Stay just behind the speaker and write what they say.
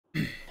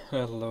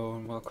Hello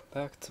and welcome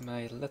back to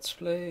my Let's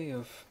Play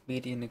of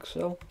Median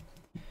Excel.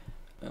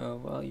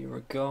 While you were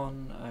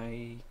gone,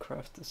 I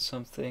crafted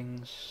some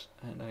things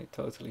and I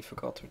totally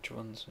forgot which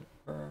ones it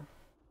were.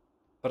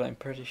 But I'm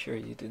pretty sure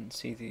you didn't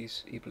see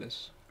these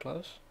Iblis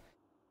clothes.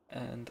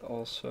 And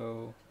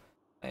also,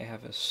 I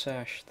have a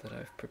sash that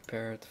I've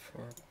prepared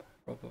for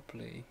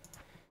probably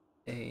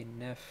a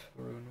Nef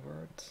rune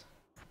word.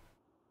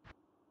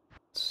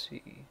 Let's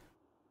see,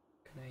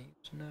 can I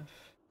use Nef?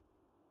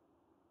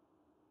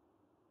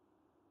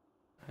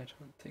 I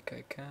don't think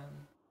I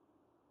can.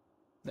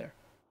 There.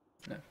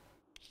 No.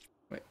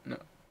 Wait, no.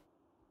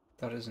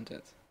 That isn't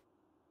it.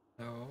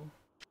 No.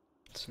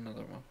 It's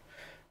another one.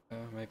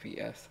 Maybe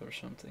Eth or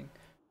something.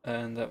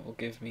 And that will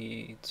give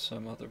me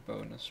some other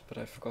bonus, but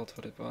I forgot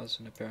what it was,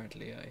 and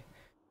apparently I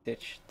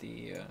ditched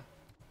the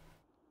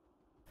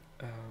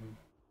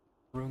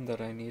rune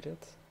that I needed,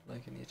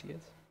 like an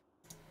idiot.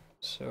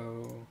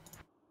 So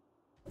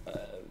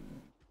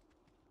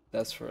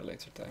that's for a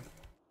later time.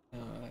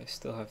 I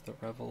still have the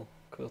Rebel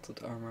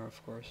quilted armor,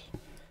 of course,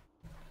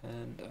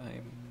 and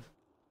I'm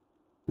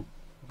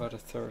about a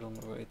third on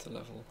the way to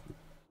level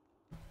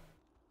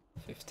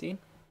 15.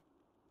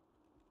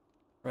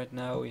 Right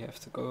now we have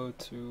to go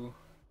to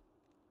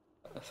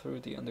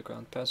through the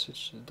underground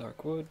passage to the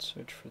dark wood,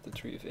 search for the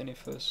tree of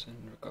inifuss,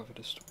 and recover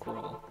the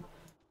scroll.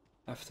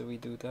 After we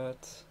do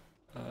that,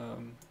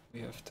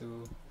 we have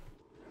to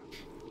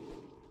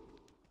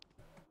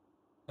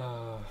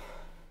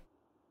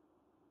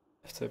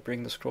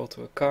bring the scroll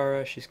to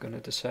Akara. She's gonna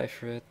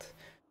decipher it.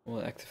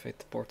 We'll activate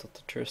the portal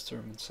to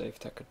Tristram and save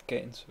Tackard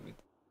Kane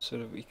so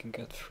that we can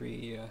get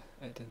free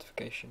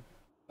identification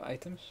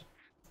items.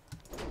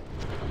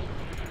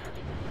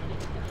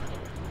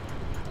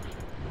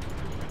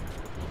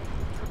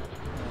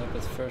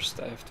 But first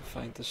I have to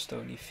find the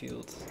stony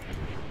field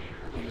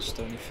and the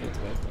stony field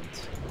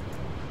waypoint.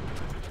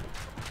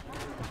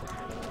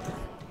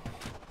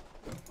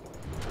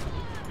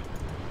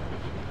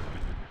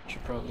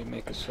 Should probably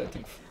make a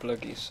setting for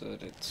Pluggy so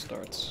that it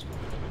starts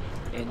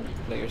in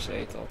Players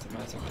 8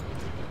 automatically,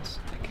 but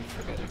I keep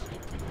forgetting.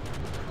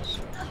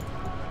 So.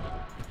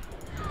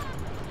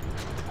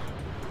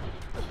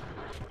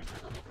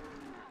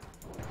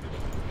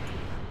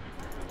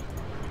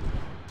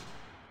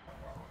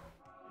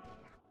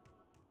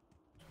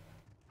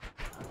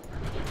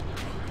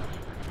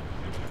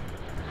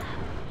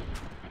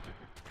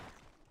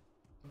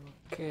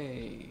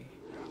 Okay.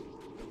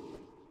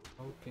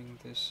 Hoping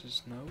this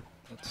is no.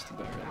 That's the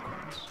burial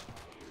grounds.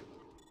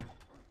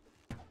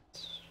 It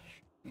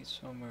should be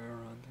somewhere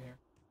around here.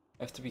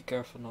 I have to be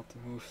careful not to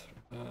move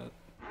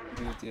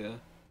through the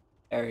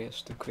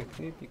areas too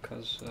quickly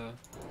because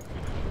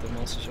the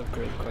monsters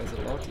upgrade quite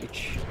a lot in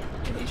each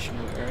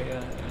new area,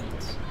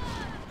 and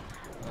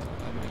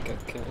I might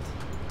get killed.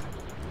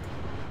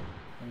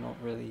 I'm not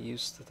really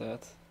used to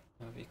that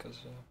because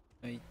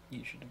I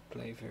usually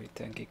play very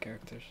tanky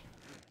characters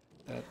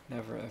that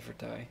never ever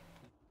die.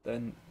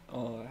 Then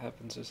all that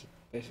happens is it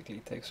basically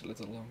takes a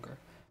little longer,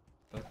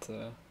 but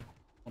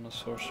on a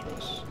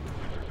sorceress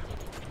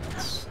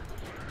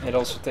it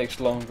also takes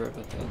longer,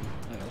 but then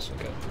I also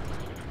get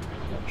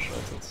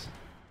one-shotted,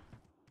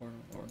 or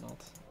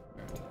not,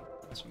 apparently,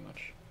 not so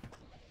much.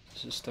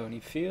 This is a stony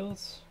field,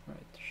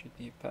 right, there should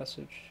be a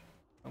passage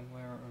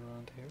somewhere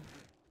around here.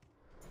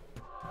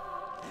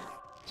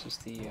 This is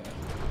the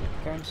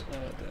cairn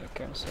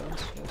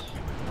stones, yes.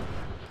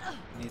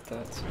 Need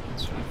that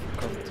once we've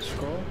recovered the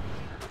scroll.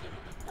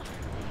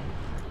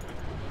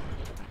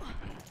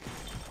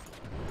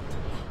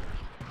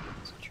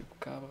 It's a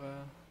Chupacabra,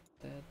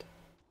 dead.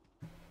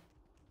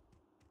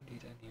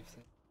 Need any of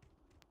that.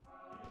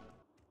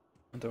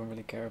 I don't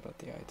really care about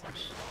the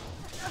items.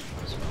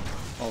 So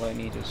all I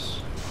need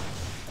is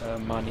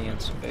money and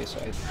some base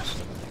items, so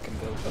that I can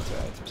build better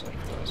items out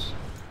of those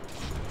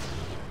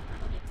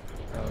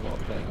while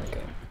playing the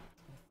game.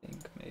 I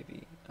think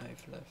maybe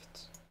I've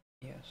left.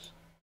 Yes.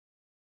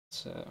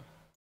 It's a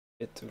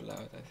bit too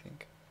loud, I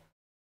think.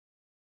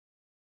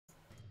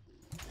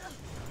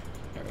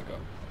 There we go.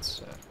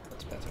 That's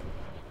better.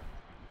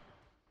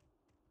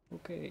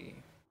 Okay.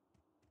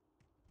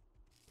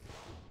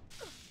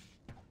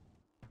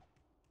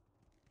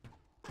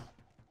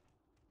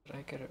 Did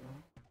I get it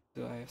wrong?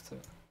 Do I have to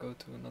go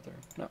to another?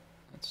 No,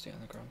 that's the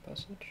underground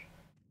passage.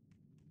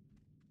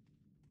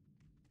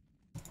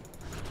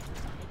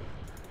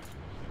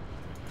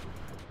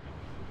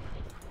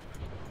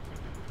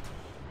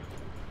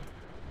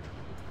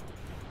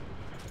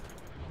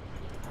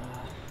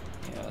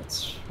 Yeah,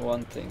 that's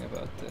one thing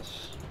about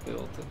this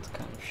build that's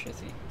kind of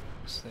shitty,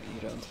 is that you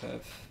don't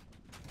have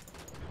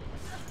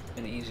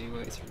an easy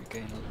way to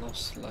regain a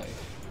lost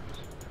life.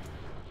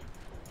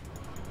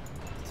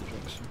 To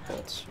drink some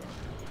pots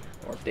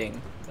or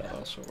ding, that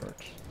also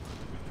works.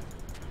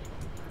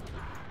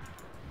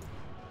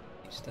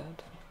 He's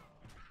dead.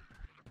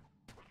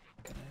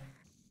 Can I?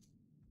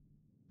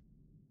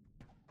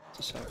 It's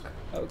a suck.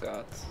 Oh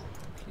god,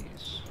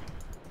 please.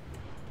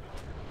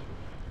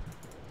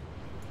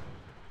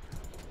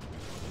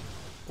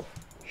 Oh,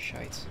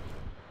 shite.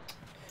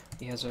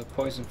 He has a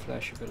poison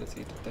flash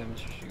ability that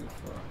damages you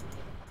for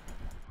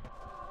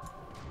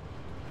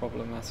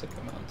problematic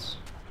amounts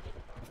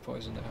of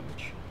poison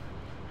damage.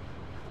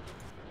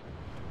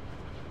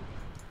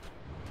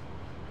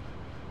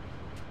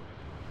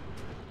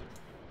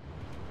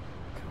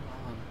 Come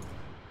on,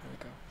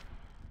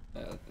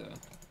 there we go.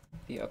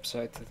 The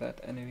upside to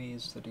that enemy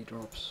is that he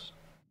drops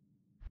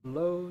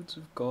loads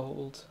of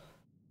gold.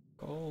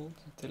 Gold,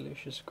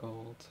 delicious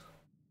gold.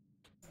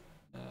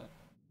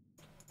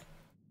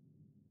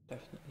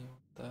 Definitely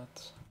want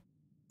that.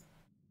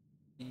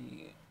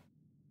 He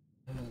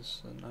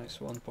has a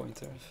nice one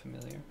pointer,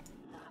 familiar.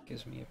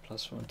 Gives me a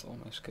 +1 to all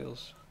my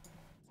skills.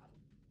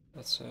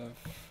 That's a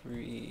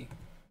free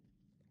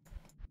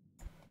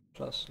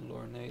plus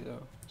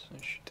Lornado, so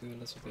I should do a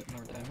little bit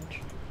more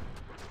damage.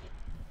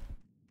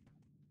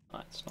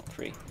 Ah, it's not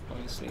free.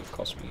 Obviously it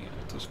cost me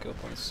 2 skill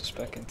points to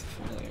spec into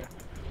familiar.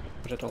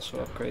 But it also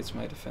upgrades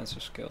my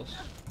defensive skills.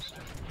 So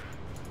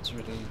it's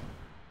really...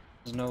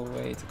 there's no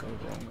way to go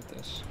wrong with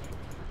this.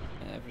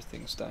 And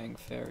everything's dying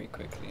very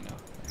quickly now.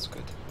 That's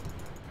good.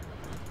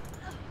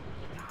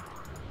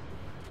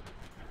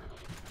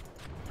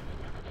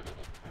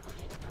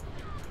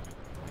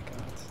 Oh my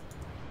god.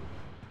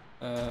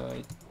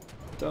 I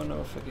don't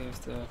know if I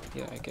gave the...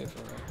 yeah, I gave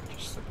her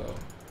just the bow.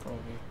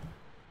 Probably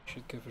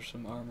should give her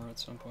some armor at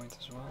some point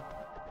as well.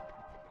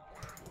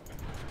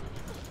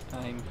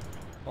 I'm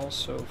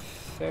also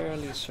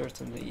fairly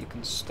certain that you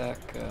can stack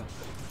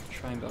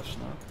shrine buffs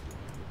now,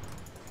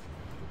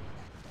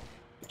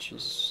 which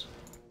is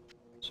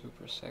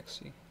super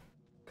sexy.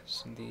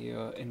 Because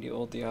in the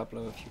old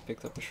Diablo, if you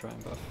picked up a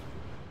shrine buff,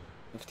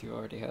 if you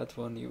already had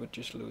one, you would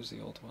just lose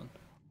the old one,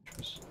 which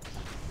was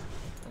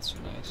not so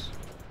nice.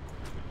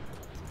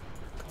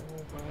 Go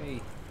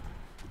away!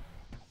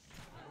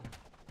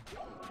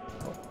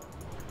 Oh.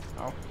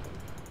 Ow!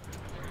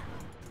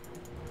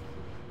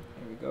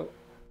 There we go.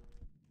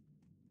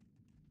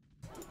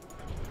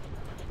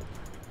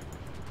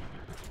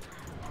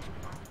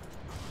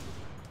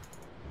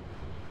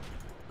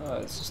 Oh,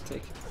 this is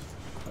taking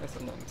quite a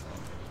long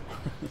time.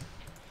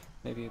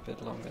 Maybe a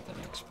bit longer than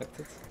I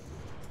expected.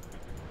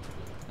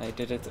 I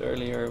did it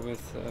earlier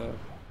with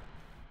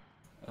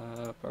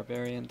a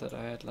barbarian that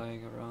I had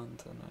lying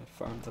around, and I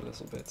farmed a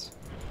little bit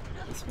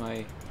with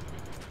my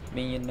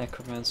minion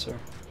necromancer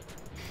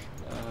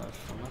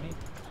for money.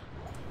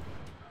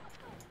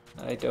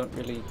 I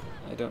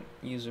don't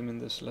use him in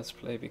this let's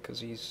play because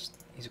he's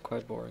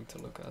quite boring to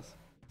look at.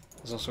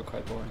 He's also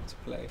quite boring to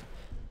play.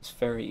 It's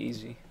very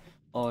easy.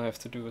 All I have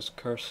to do is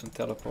curse and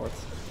teleport,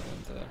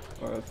 and,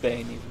 or a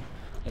bane even,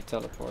 and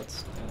teleport,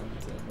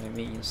 and my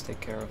minions take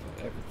care of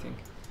everything,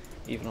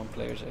 even on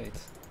player's 8.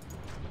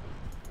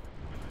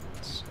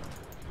 So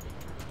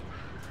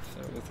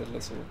with a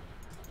little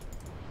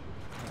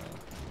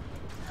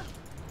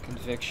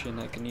conviction,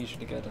 I can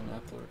usually get an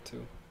apple or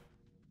two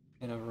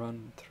in a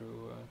run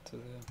through to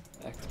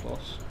the act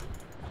boss.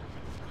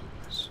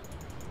 So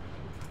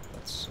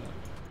that's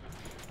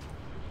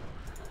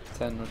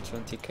 10 or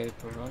 20k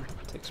per run.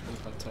 It takes me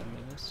about 10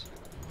 minutes.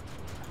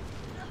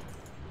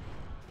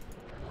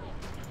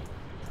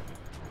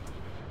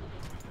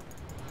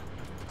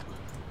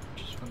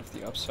 Which is one of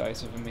the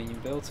upsides of a minion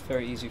build.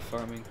 Very easy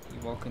farming. You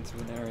walk into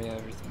an area,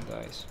 everything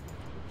dies.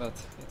 But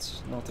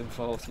it's not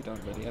involved, you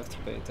don't really have to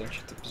pay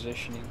attention to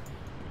positioning,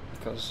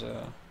 because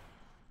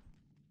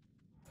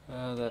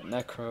that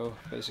Necro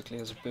basically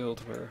has a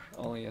build where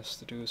all he has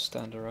to do is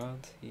stand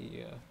around.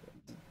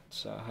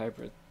 It's a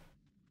hybrid.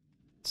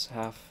 It's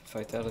half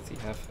vitality,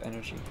 half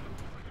energy,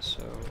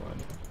 so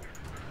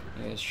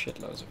he has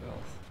shitloads of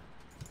health.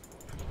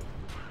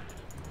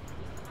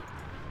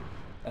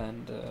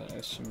 And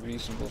some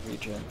reasonable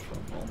regen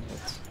from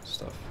on-hit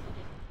stuff.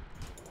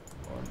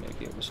 Or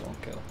maybe it was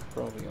on-kill,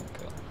 probably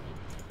on-kill.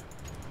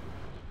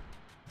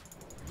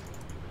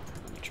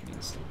 Which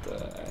means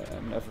that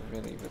I'm never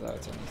really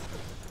without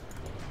anything.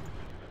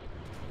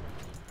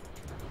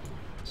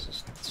 This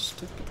is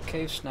stupid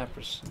cave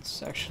snappers,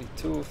 it's actually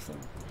 2 of them.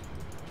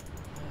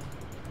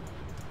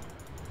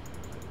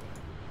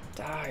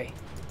 Die!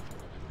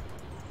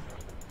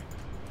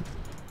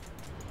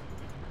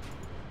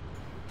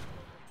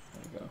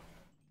 There we go.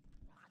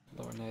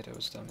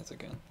 Lornado's done it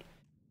again.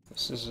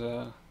 This is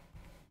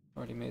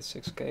already made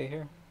 6k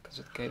here, because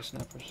of cave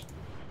snappers.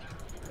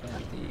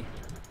 And the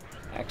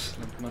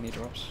excellent money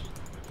drops.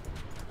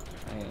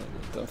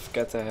 Don't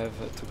forget I have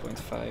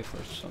 2.5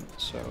 or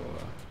so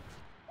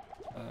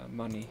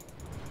money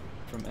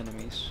from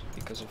enemies,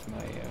 because of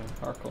my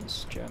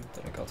Archon's gem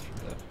that I got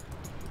from the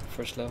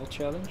first level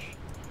challenge.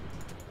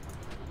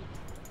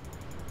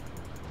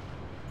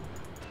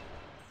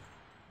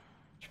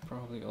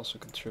 Probably also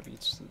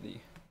contributes to the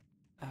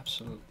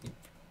absolutely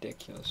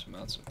ridiculous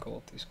amounts of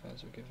gold these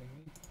guys are giving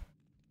me.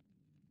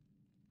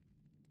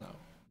 No,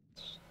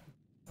 let's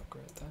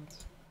upgrade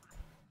that.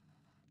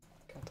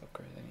 Can't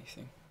upgrade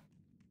anything.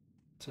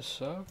 To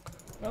soak?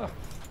 Ah!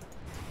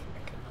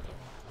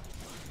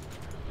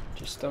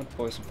 Just don't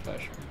poison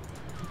flash me.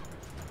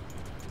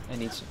 I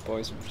need some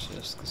poison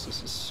resist because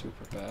this is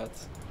super bad.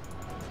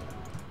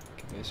 I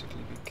can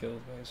basically be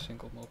killed by a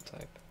single mob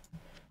type.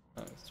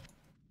 It's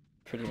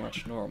pretty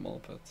much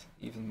normal, but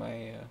even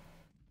my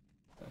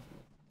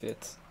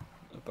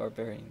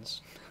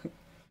barbarians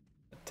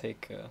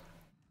take a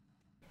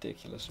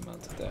ridiculous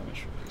amount of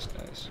damage from these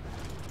guys.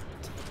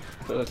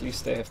 But at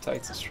least they have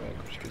Titan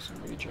Strike, which gives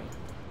them regen.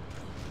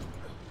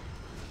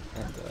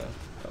 And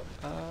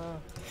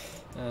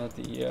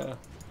the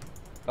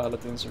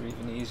Paladins are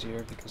even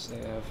easier because they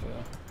have,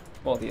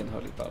 well, the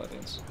Unholy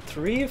Paladins.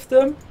 3 of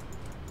them?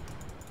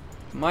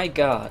 My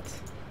god!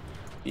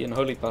 The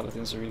Unholy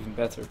Paladins are even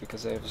better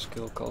because they have a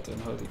skill called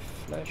Unholy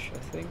Flesh, I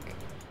think,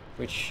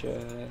 which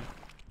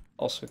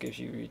also gives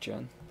you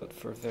regen, but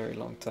for a very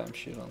long time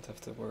so you don't have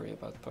to worry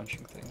about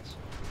punching things.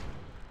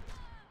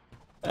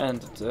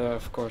 And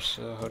of course,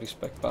 Holy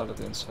Spec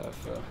Paladins have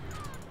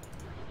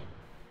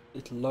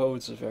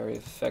loads of area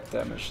effect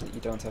damage that you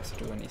don't have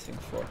to do anything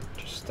for.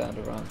 Just stand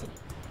around and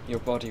your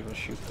body will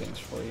shoot things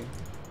for you.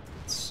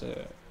 It's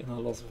in a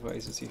lot of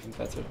ways it's even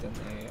better than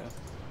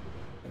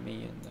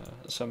me in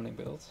a summoning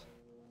build.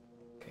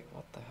 Okay,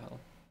 what the hell?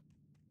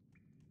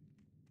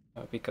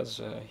 Because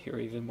you're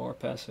even more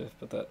passive,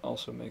 but that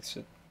also makes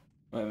it,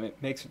 well,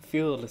 it makes it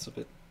feel a little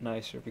bit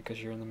nicer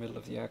because you're in the middle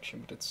of the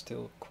action, but it's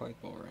still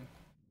quite boring.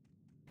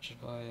 Which is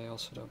why I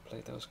also don't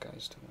play those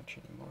guys too much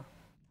anymore.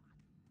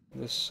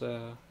 This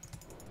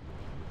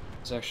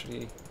is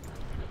actually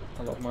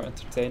a lot more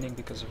entertaining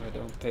because if I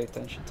don't pay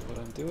attention to what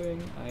I'm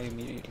doing, I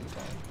immediately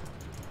die.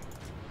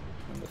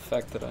 And the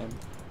fact that I'm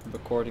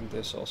recording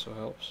this also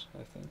helps,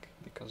 I think,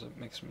 because it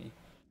makes me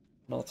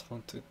not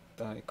want to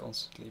die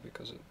constantly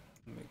because it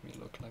make me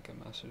look like a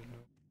massive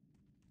noob.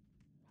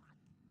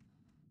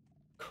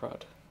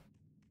 Crud.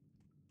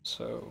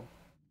 So,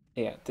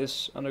 yeah,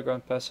 this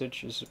underground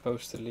passage is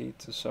supposed to lead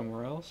to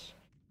somewhere else.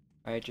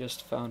 I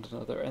just found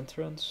another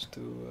entrance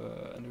to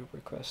a noob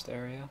request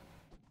area,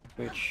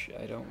 which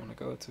I don't want to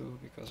go to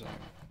because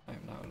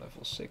I'm now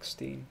level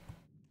 16,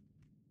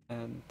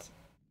 and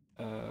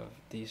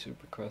these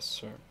noob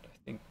requests are, I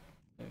think,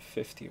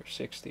 50 or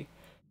 60.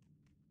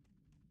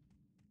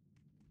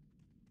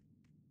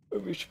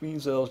 Which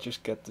means I'll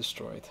just get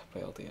destroyed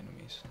by all the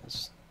enemies.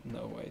 There's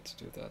no way to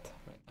do that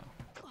right now.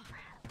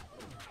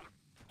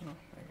 Oh,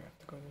 maybe I have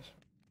to go this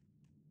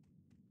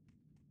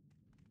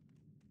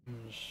way.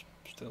 There's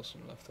still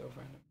some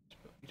leftover enemies,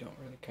 but we don't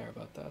really care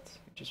about that.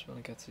 We just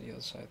want to get to the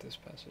other side of this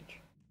passage.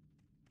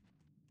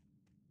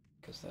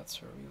 Because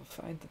that's where we'll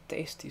find the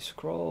tasty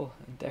scroll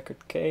and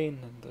Deckard Cain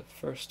and the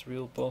first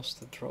real boss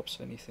that drops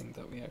anything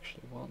that we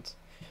actually want.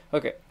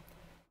 Okay.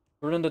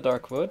 We're in the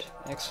Darkwood,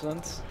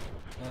 excellent.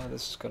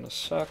 This is gonna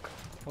suck,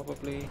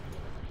 probably.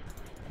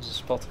 There's a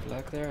spot of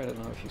lag there, I don't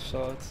know if you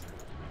saw it.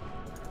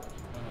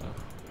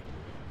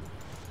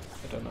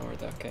 I don't know where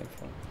that came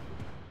from.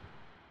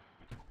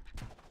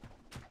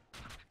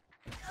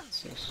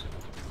 What's this?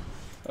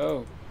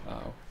 Oh,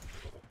 ow.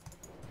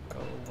 Go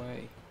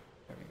away.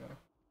 There we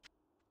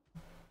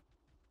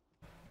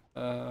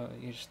go.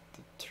 Here's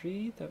the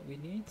tree that we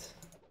need.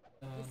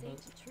 This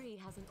ancient tree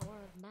has an aura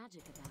of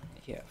magic about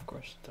it. Yeah, of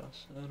course it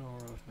does. An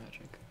aura of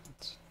magic.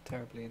 It's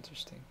terribly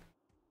interesting.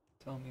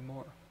 Tell me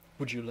more.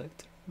 Would you like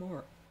to know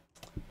more?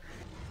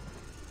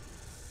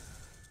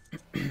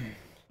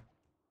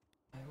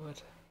 I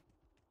would.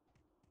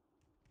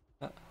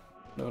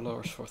 No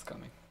lowers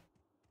forthcoming.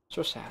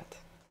 So sad.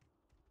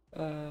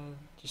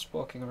 Just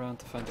walking around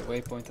to find a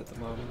waypoint at the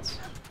moment.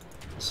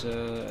 There's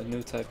a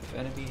new type of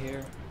enemy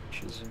here,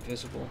 which is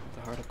invisible,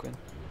 the Harlequin.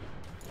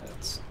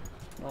 It's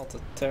not a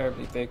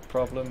terribly big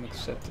problem,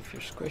 except if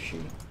you're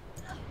squishy,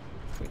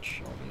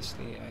 which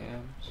obviously I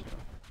am. So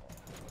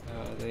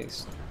they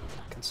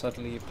can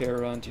suddenly appear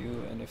around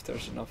you, and if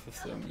there's enough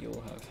of them,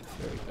 you'll have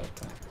a very bad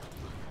time.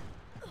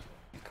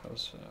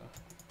 Because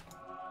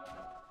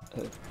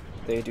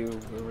they do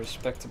a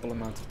respectable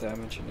amount of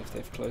damage, and if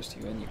they've closed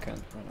you in, you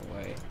can't run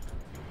away.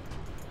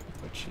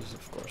 Which is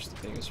of course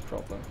the biggest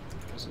problem,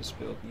 because this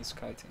build needs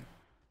kiting.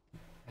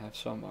 I have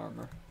some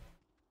armor.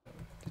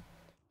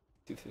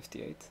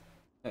 258.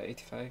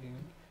 85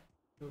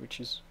 even. Which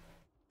is...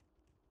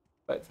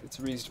 But it's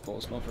reasonable,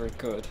 it's not very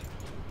good.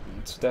 And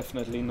it's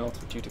definitely not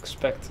what you'd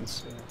expect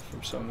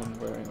from someone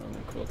wearing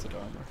only quilted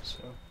armor,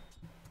 so...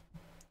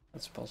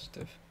 That's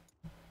positive.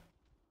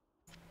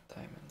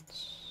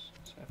 Diamonds.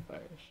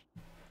 Sapphires.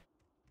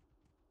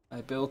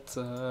 I built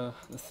a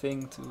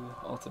thing to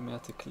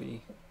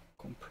automatically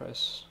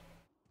compress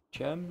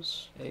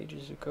gems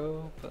ages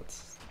ago, but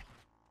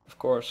of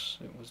course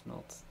it was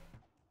not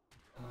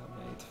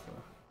made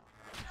for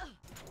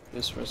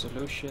this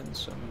resolution,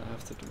 so I'm gonna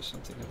have to do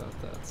something about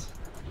that.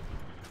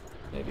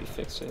 Maybe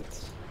fix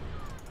it,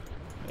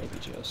 maybe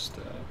just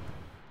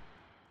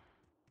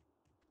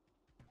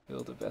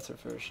build a better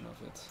version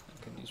of it.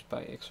 I can use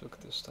by Xhook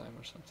this time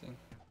or something.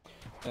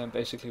 And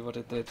basically what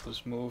it did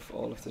was move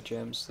all of the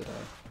gems that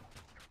I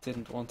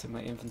didn't want in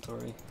my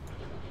inventory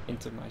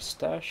into my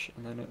stash,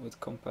 and then it would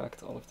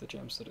compact all of the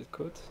gems that it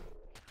could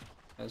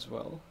as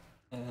well.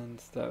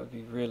 And that would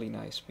be really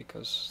nice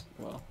because,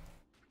 well,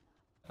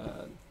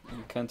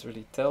 you can't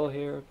really tell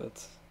here,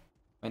 but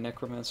My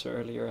necromancer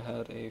earlier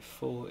had a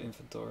full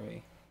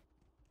inventory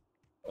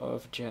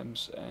of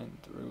gems and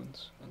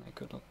runes, and I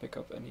could not pick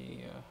up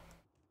any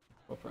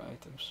proper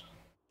items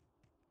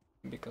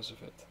because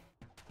of it.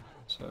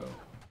 So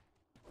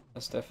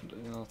that's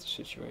definitely not a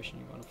situation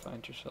you want to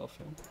find yourself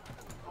in.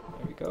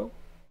 There we go.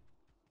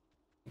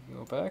 You can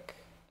go back.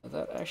 And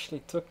that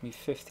actually took me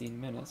 15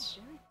 minutes.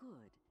 Very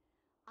good.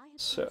 I have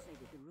So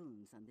translated the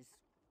runes on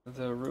this.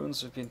 the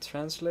runes have been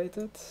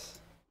translated.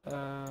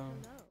 Hello.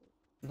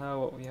 Now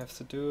what we have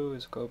to do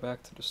is go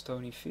back to the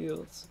stony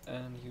field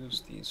and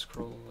use the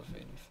scroll of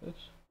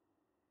inifuss.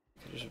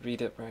 I can just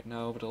read it right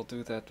now, but I'll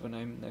do that when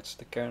I'm next to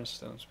the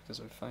cairnstones because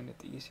I find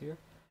it easier.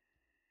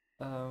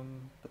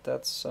 But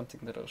that's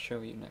something that I'll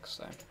show you next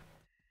time.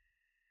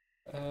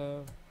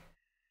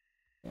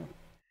 Yeah,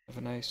 have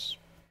a nice,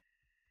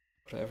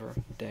 whatever,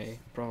 day,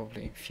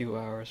 probably a few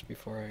hours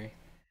before I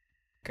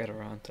get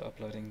around to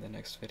uploading the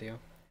next video.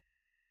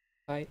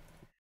 Bye!